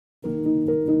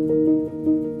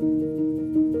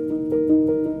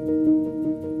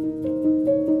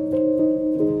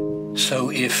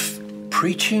If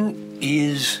preaching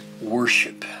is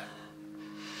worship,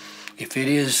 if it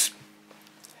is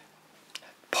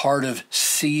part of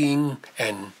seeing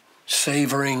and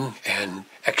savoring and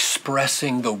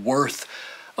expressing the worth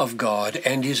of God,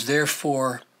 and is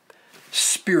therefore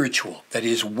spiritual, that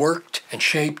is worked and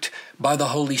shaped by the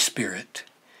Holy Spirit,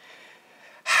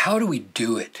 how do we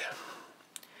do it?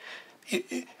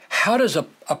 How does a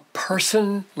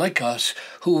person like us,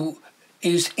 who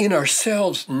is in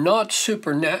ourselves not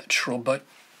supernatural but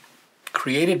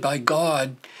created by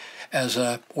God as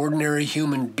an ordinary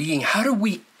human being, how do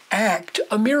we act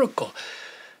a miracle?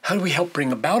 How do we help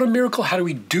bring about a miracle? How do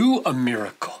we do a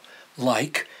miracle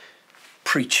like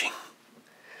preaching?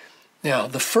 Now,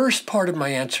 the first part of my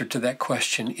answer to that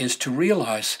question is to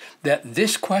realize that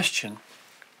this question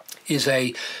is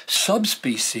a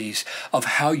subspecies of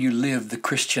how you live the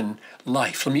Christian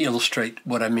life. Let me illustrate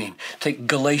what I mean. Take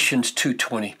Galatians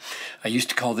 2:20. I used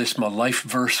to call this my life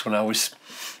verse when I was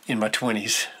in my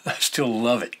 20s. I still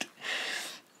love it.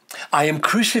 I am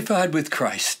crucified with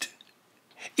Christ.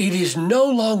 It is no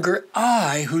longer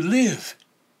I who live,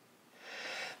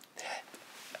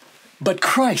 but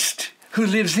Christ who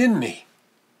lives in me.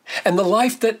 And the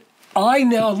life that I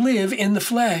now live in the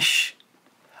flesh,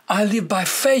 I live by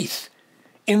faith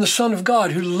in the Son of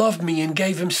God who loved me and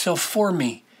gave himself for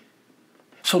me.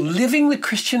 So living the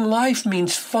Christian life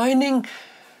means finding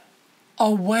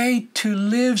a way to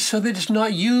live so that it's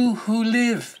not you who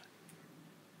live,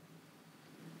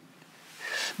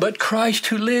 but Christ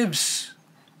who lives.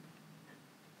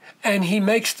 And he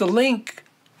makes the link,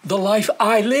 the life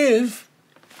I live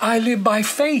by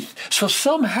faith. So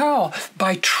somehow,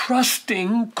 by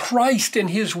trusting Christ and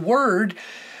his word,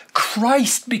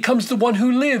 Christ becomes the one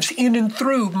who lives in and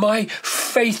through my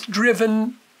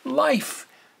faith-driven life.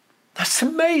 That's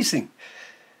amazing.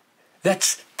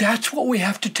 That's what we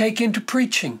have to take into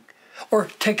preaching. Or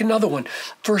take another one,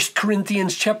 1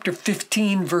 Corinthians chapter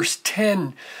 15, verse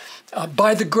 10.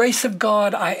 By the grace of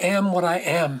God, I am what I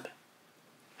am.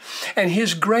 And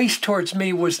his grace towards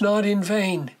me was not in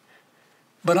vain,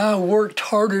 but I worked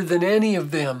harder than any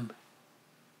of them.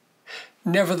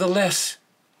 Nevertheless,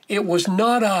 it was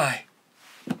not I,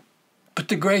 but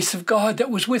the grace of God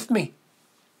that was with me.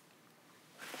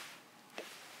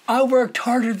 I worked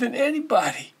harder than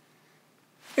anybody.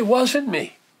 It wasn't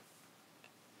me.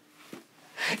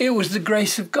 It was the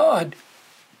grace of God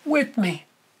with me.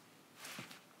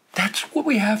 That's what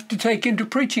we have to take into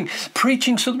preaching.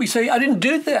 Preaching so that we say, I didn't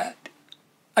do that.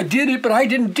 I did it, but I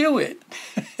didn't do it.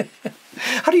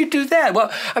 How do you do that?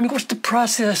 Well, what's the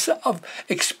process of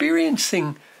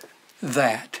experiencing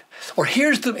that? Or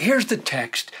here's the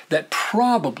text that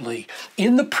probably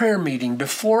in the prayer meeting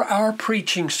before our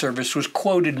preaching service was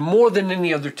quoted more than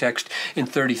any other text in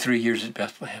 33 years at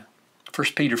Bethlehem.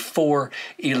 1 Peter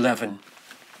 4:11.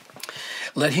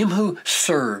 Let him who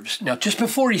serves. Now, just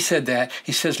before he said that,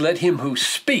 he says, let him who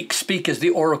speaks. Speak as the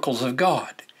oracles of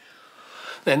God.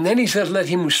 And then he says, let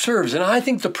him who serves. And I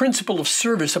think the principle of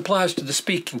service applies to the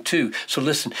speaking too. So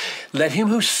listen, let him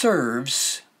who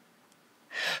serves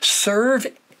serve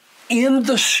in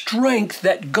the strength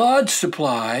that God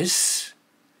supplies.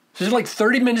 This is like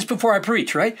 30 minutes before I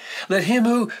preach, right? Let him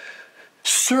who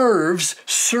serve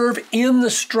in the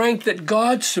strength that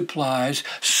God supplies,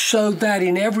 so that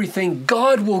in everything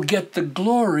God will get the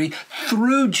glory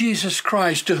through Jesus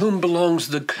Christ, to whom belongs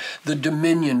the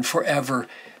dominion forever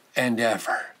and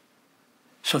ever.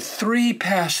 So 3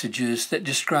 passages that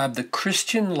describe the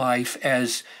Christian life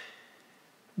as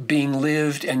being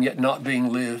lived and yet not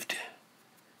being lived,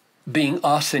 being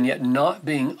us and yet not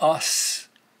being us.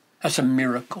 That's a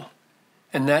miracle.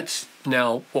 And that's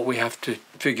now what we have to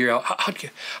figure out.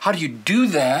 How do you do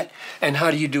that, and how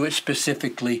do you do it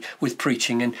specifically with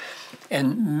preaching?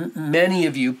 And many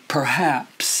of you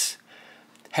perhaps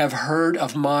have heard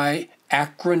of my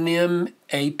acronym,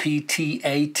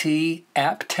 APTAT,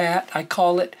 APTAT, I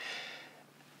call it.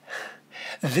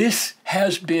 This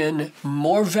has been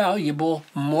more valuable,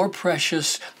 more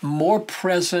precious, more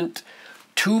present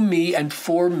to me and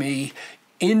for me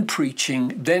in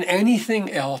preaching than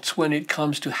anything else when it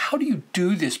comes to how do you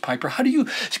do this, Piper? How do you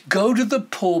go to the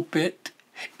pulpit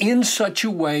in such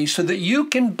a way so that you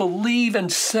can believe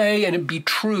and say and it be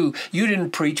true, you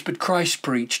didn't preach, but Christ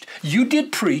preached. You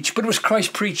did preach, but it was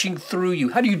Christ preaching through you.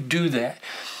 How do you do that?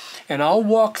 And I'll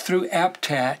walk through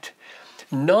APTAT,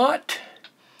 not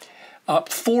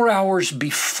 4 hours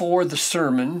before the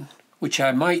sermon, which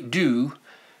I might do,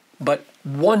 but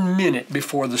 1 minute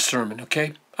before the sermon,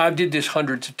 okay? I did this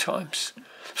hundreds of times.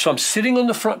 So I'm sitting on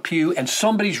the front pew and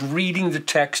somebody's reading the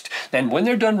text. And when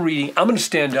they're done reading, I'm going to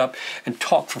stand up and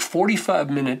talk for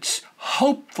 45 minutes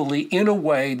hopefully in a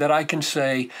way that I can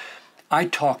say, I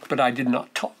talked, but I did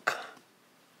not talk.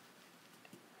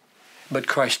 But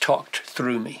Christ talked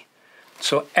through me.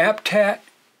 So APTAT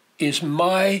is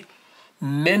my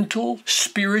mental,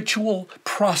 spiritual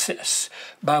process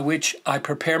by which I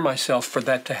prepare myself for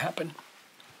that to happen.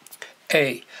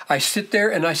 I sit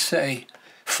there and I say,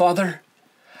 Father,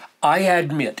 I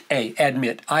admit, I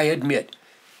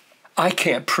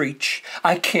can't preach,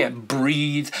 I can't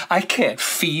breathe, I can't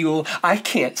feel, I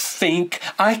can't think,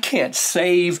 I can't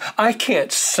save, I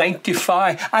can't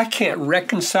sanctify, I can't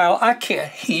reconcile, I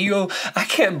can't heal, I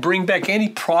can't bring back any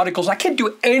prodigals, I can't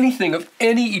do anything of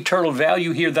any eternal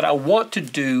value here that I want to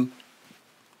do,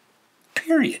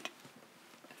 period.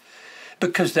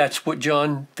 Because that's what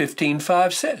John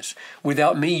 15:5 says.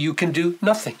 Without me, you can do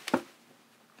nothing.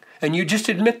 And you just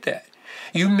admit that.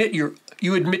 You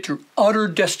admit your utter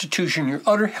destitution, your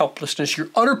utter helplessness, your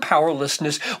utter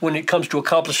powerlessness when it comes to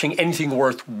accomplishing anything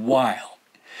worthwhile,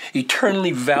 eternally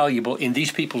valuable in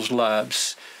these people's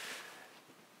lives.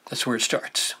 That's where it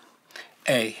starts.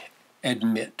 A,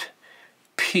 admit.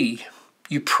 P,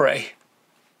 you pray.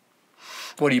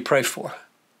 What do you pray for?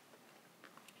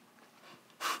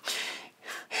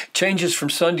 Changes from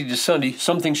Sunday to Sunday.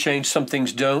 Some things change, some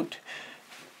things don't.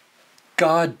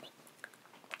 God,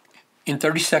 in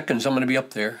 30 seconds, I'm going to be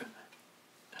up there.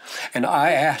 And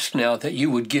I ask now that you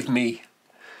would give me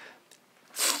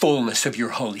fullness of your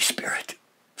Holy Spirit.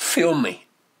 Fill me.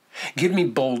 Give me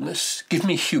boldness. Give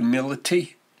me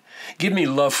humility. Give me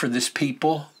love for this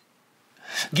people.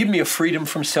 Give me a freedom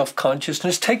from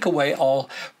self-consciousness. Take away all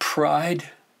pride.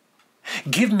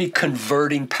 Give me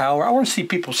converting power. I want to see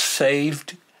people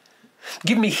saved.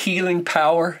 Give me healing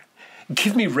power.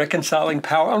 Give me reconciling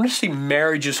power. I want to see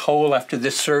marriages whole after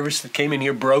this service that came in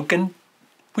here broken.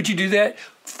 Would you do that,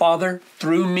 Father,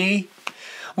 through me?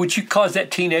 Would you cause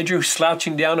that teenager who's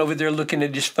slouching down over there looking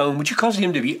at his phone, would you cause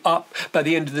him to be up by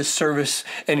the end of this service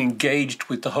and engaged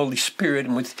with the Holy Spirit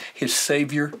and with his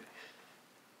Savior?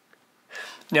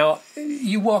 Now,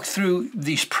 you walk through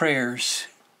these prayers,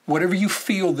 whatever you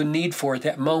feel the need for at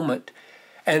that moment.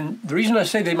 And the reason I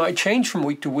say they might change from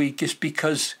week to week is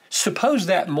because suppose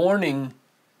that morning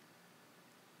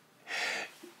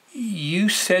you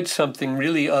said something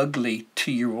really ugly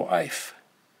to your wife.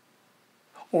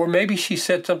 Or maybe she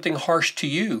said something harsh to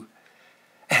you.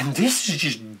 And this is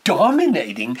just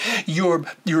dominating your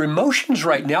emotions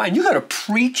right now. And you got to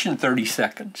preach in 30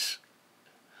 seconds.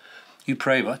 You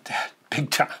pray about that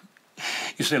big time.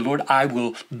 You say, Lord, I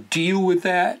will deal with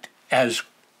that as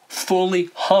fully,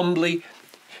 humbly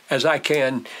as I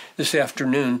can this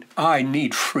afternoon. I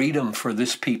need freedom for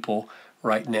this people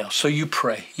right now. So you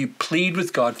pray. You plead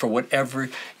with God for whatever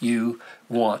you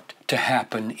want to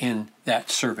happen in that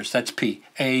service. That's P.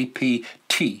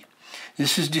 A-P-T.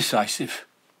 This is decisive.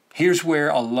 Here's where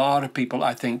a lot of people,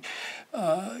 I think,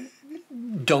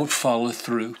 don't follow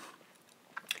through.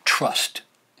 Trust.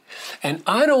 And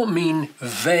I don't mean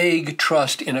vague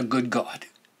trust in a good God,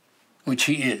 which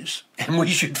he is, and we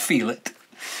should feel it.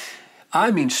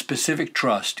 I mean specific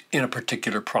trust in a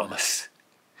particular promise.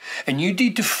 And you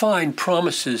need to find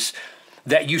promises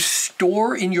that you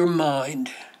store in your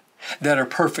mind that are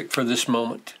perfect for this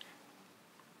moment.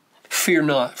 Fear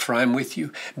not, for I am with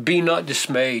you. Be not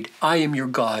dismayed. I am your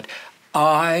God.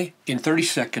 In 30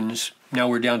 seconds, now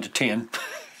we're down to 10,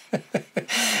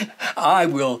 I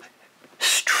will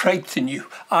strengthen you.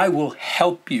 I will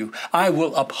help you. I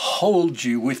will uphold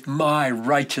you with my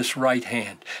righteous right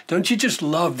hand. Don't you just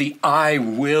love the I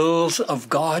wills of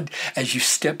God as you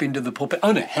step into the pulpit?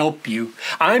 I'm going to help you.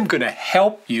 I'm going to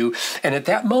help you. And at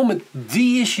that moment,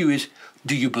 the issue is,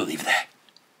 do you believe that?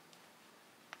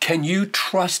 Can you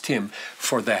trust him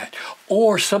for that?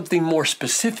 Or something more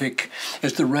specific,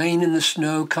 as the rain and the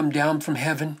snow come down from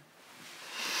heaven,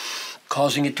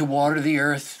 causing it to water the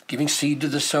earth, giving seed to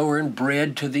the sower and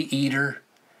bread to the eater,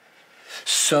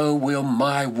 so will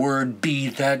my word be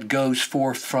that goes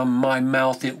forth from my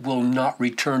mouth. It will not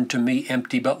return to me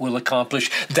empty, but will accomplish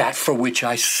that for which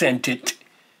I sent it.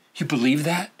 You believe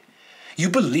that? You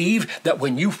believe that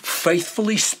when you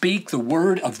faithfully speak the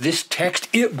word of this text,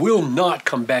 it will not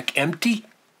come back empty?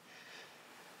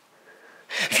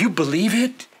 If you believe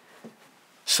it,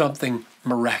 something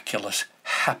miraculous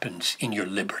happens in your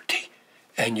liberty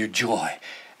and your joy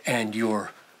and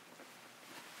your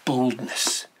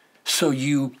boldness. So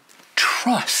you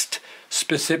trust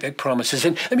specific promises.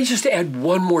 And let me just add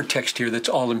one more text here that's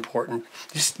all important.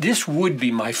 This would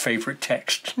be my favorite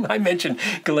text. I mentioned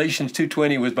Galatians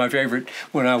 2:20 was my favorite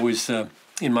when I was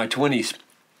in my 20s.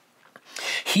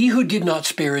 He who did not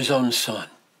spare his own son,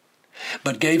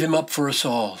 but gave him up for us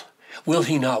all, will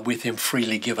he not with him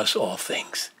freely give us all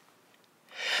things?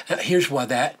 Now, here's why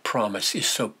that promise is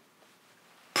so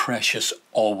precious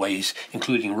always,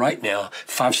 including right now,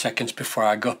 5 seconds before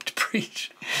I go up to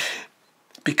preach.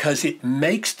 Because it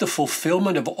makes the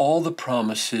fulfillment of all the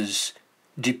promises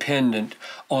dependent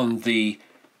on the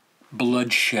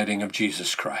bloodshedding of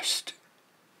Jesus Christ.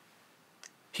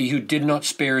 He who did not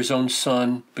spare his own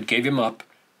son, but gave him up,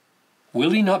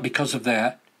 will he not, because of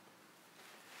that,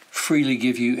 freely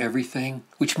give you everything?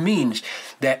 Which means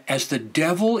that as the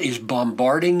devil is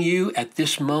bombarding you at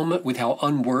this moment with how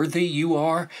unworthy you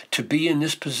are to be in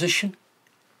this position,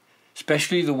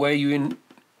 especially the way you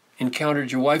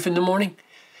encountered your wife in the morning,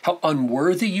 how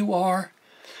unworthy you are,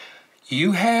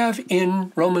 you have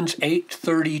in Romans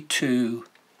 8:32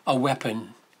 a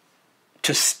weapon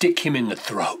to stick him in the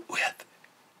throat with.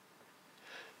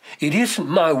 It isn't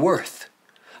my worth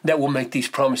that will make these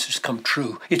promises come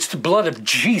true. It's the blood of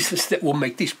Jesus that will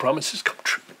make these promises come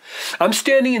true. I'm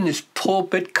standing in this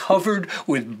pulpit covered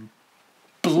with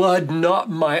blood not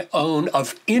my own,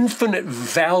 of infinite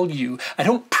value. I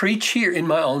don't preach here in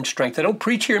my own strength. I don't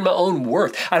preach here in my own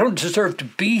worth. I don't deserve to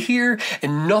be here,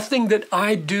 and nothing that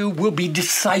I do will be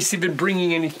decisive in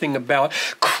bringing anything about.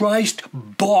 Christ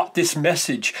bought this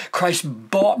message.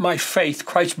 Christ bought my faith.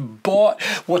 Christ bought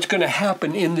what's going to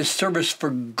happen in this service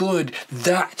for good.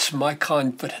 That's my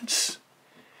confidence.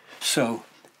 So,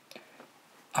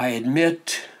 I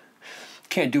admit,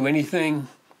 can't do anything.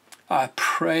 I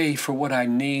pray for what I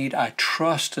need. I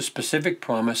trust a specific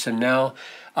promise, and now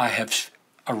I have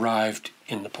arrived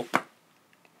in the pulpit.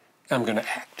 I'm going to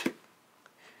act.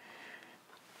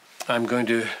 I'm going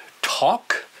to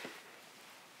talk.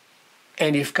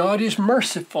 And if God is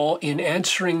merciful in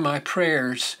answering my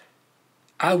prayers,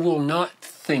 I will not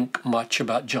think much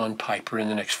about John Piper in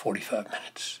the next 45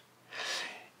 minutes.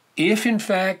 If, in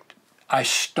fact, I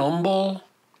stumble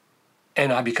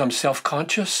and I become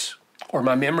self-conscious, or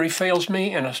my memory fails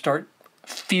me and I start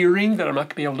fearing that I'm not going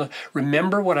to be able to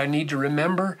remember what I need to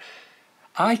remember,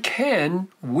 I can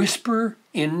whisper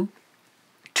in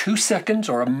 2 seconds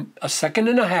or a second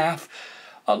and a half,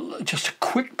 just a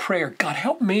quick prayer. God,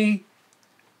 help me,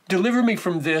 deliver me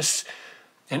from this.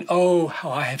 And oh,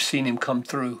 how I have seen him come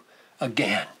through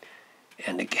again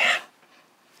and again.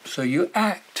 So you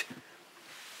act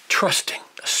trusting,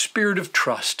 a spirit of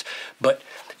trust, but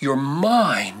your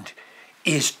mind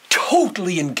is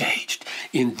totally engaged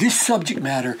in this subject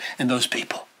matter and those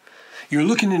people. You're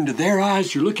looking into their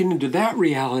eyes, you're looking into that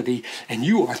reality, and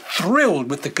you are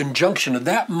thrilled with the conjunction of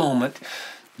that moment.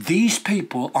 These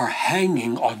people are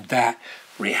hanging on that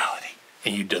reality,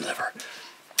 and you deliver.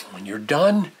 When you're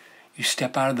done, you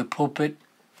step out of the pulpit,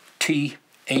 T,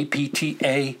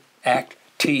 A-P-T-A, act,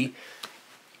 T.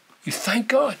 You thank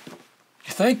God.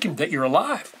 You thank him that you're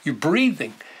alive, you're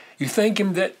breathing. You thank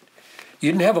him that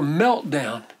you didn't have a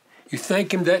meltdown. You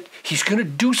thank him that he's going to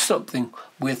do something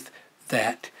with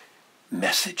that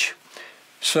message.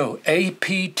 So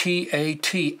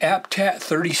A-P-T-A-T, APTAT,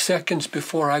 30 seconds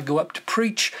before I go up to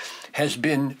preach, has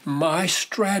been my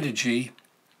strategy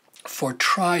for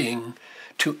trying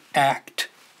to act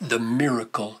the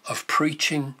miracle of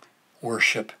preaching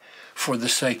worship for the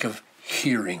sake of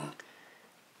hearing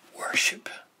worship.